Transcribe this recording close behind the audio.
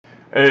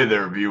Hey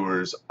there,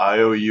 viewers.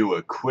 I owe you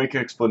a quick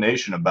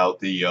explanation about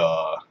the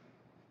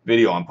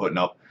video I'm putting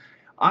up.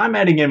 I'm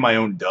adding in my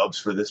own dubs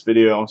for this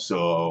video,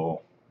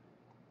 so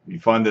if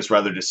you find this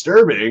rather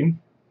disturbing,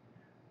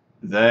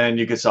 then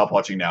you can stop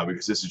watching now,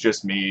 because this is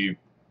just me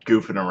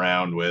goofing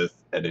around with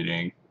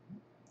editing.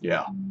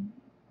 Yeah.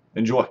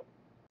 Enjoy.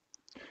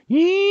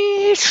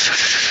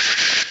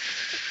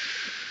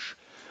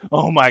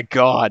 Oh my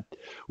god.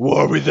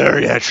 Were we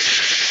there yet?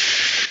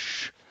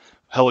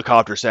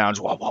 Helicopter sounds.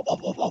 Oh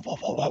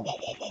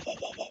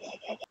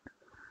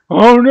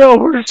no,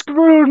 we're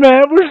screwed,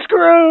 man. We're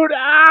screwed.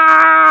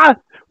 Ah!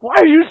 Why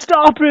are you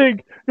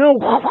stopping? No.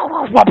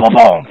 Oh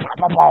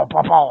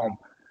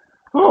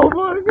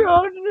my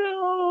god,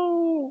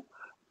 no.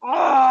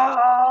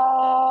 Ah!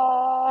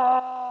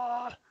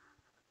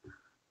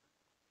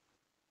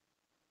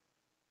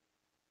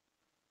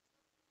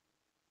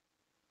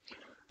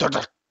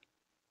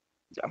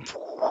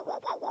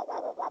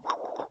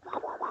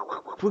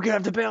 We're gonna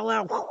have to bail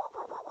out.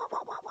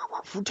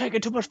 We're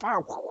taking too much fire.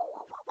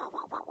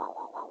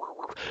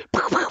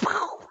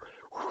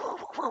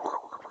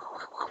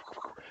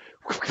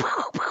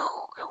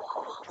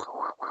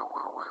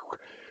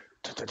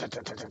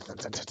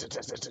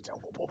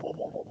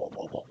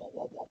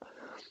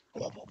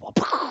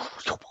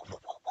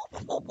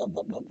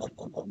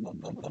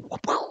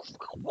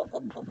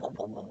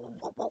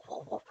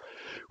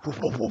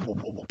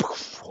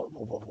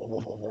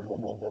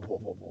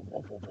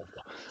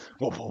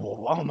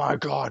 Oh my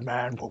god,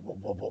 man.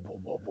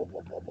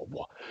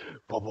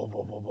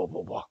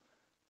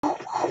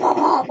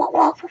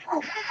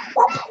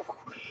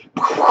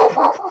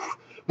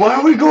 Why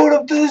are we going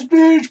up to this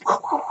beach?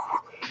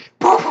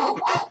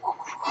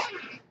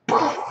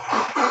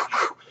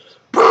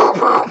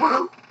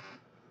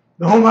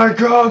 Oh my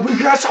god, we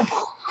got some.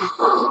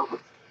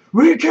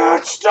 We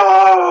can't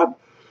stop!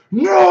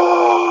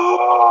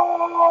 No!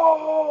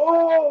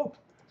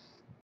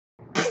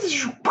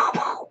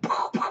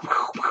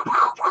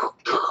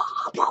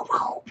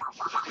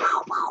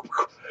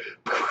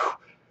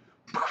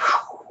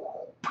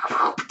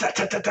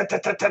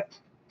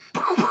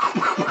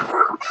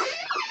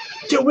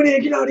 Yo, we need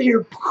to get out of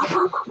here.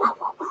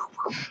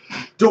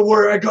 Don't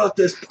worry, I got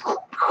this.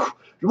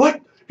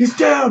 What? He's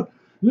down.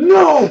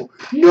 No!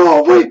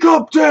 No, wake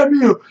up, damn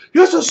you! He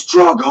has a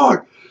strong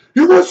heart. He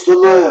wants to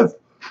live.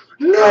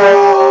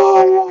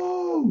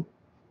 No!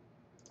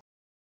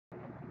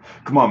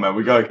 Come on, man.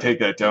 We gotta take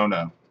that down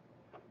now.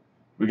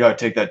 We gotta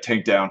take that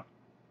tank down.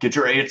 Get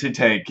your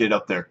anti-tank. Get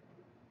up there.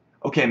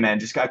 Okay, man.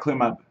 Just gotta clear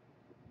my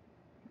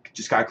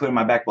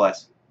back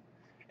blast.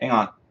 Hang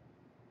on.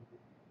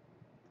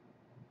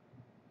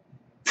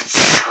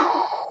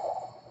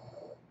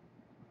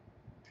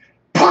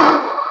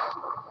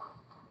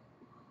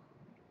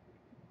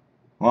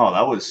 Wow,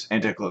 that was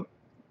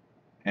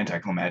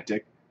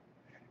anticlimactic.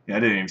 Yeah, I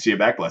didn't even see a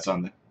back blast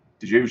on there.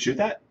 Did you even shoot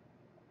that?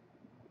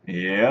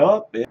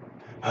 Yep.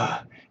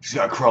 Just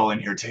gotta crawl in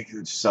here, take it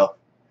yourself.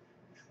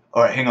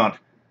 Alright, hang on.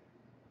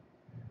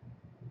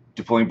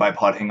 Deploying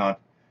bipod, hang on.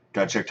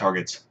 Gotta check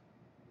targets.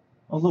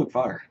 Oh, look,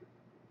 fire.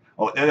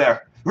 Oh, they're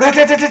there.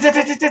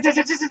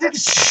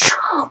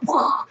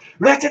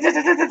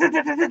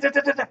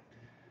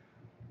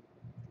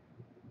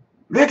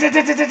 I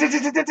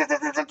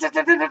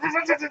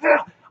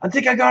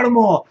think I got them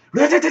all.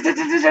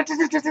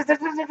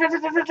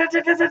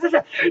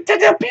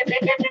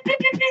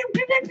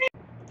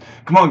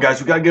 Come on,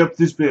 guys, we gotta get up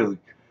this building.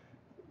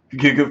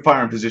 Get a good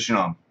firing position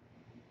on.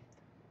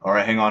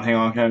 Alright, hang on.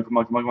 Come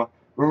on.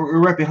 We're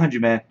right behind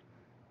you, man.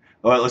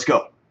 Alright, let's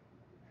go.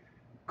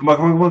 Come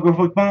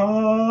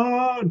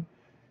on.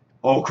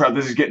 Oh, crap,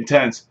 this is getting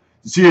tense.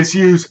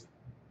 CSU's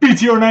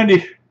BTR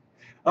 90.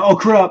 Oh,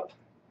 crap.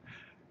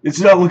 It's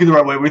not looking the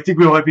right way. We think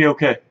we might be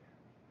okay.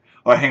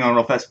 Alright, hang on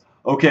real fast.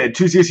 Okay,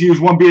 2 CSUs,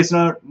 1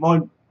 BS9,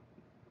 1...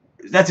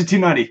 That's a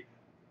T90.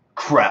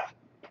 Crap.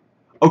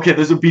 Okay,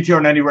 there's a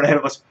BTR 90 right ahead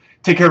of us.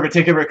 Take care of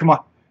it, come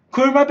on.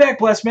 Clear my back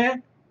blast,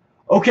 man.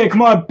 Okay,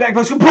 come on, back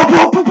blast.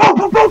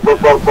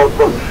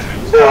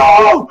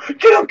 No!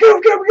 Get up!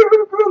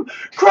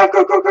 Crap.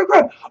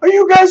 Are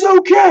you guys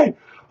okay?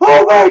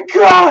 Oh my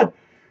god!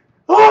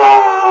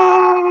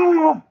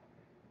 Ah!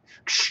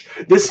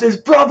 This is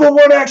Bravo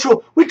 1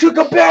 Actual. We took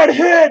a bad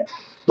hit.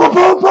 No!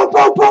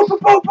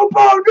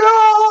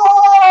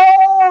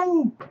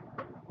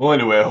 Well,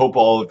 anyway, I hope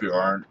all of you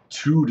aren't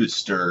too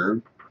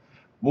disturbed.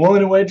 Well,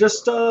 anyway,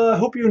 just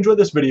hope you enjoyed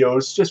this video.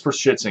 It's just for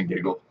shits and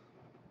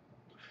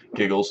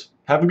giggles.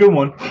 Have a good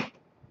one.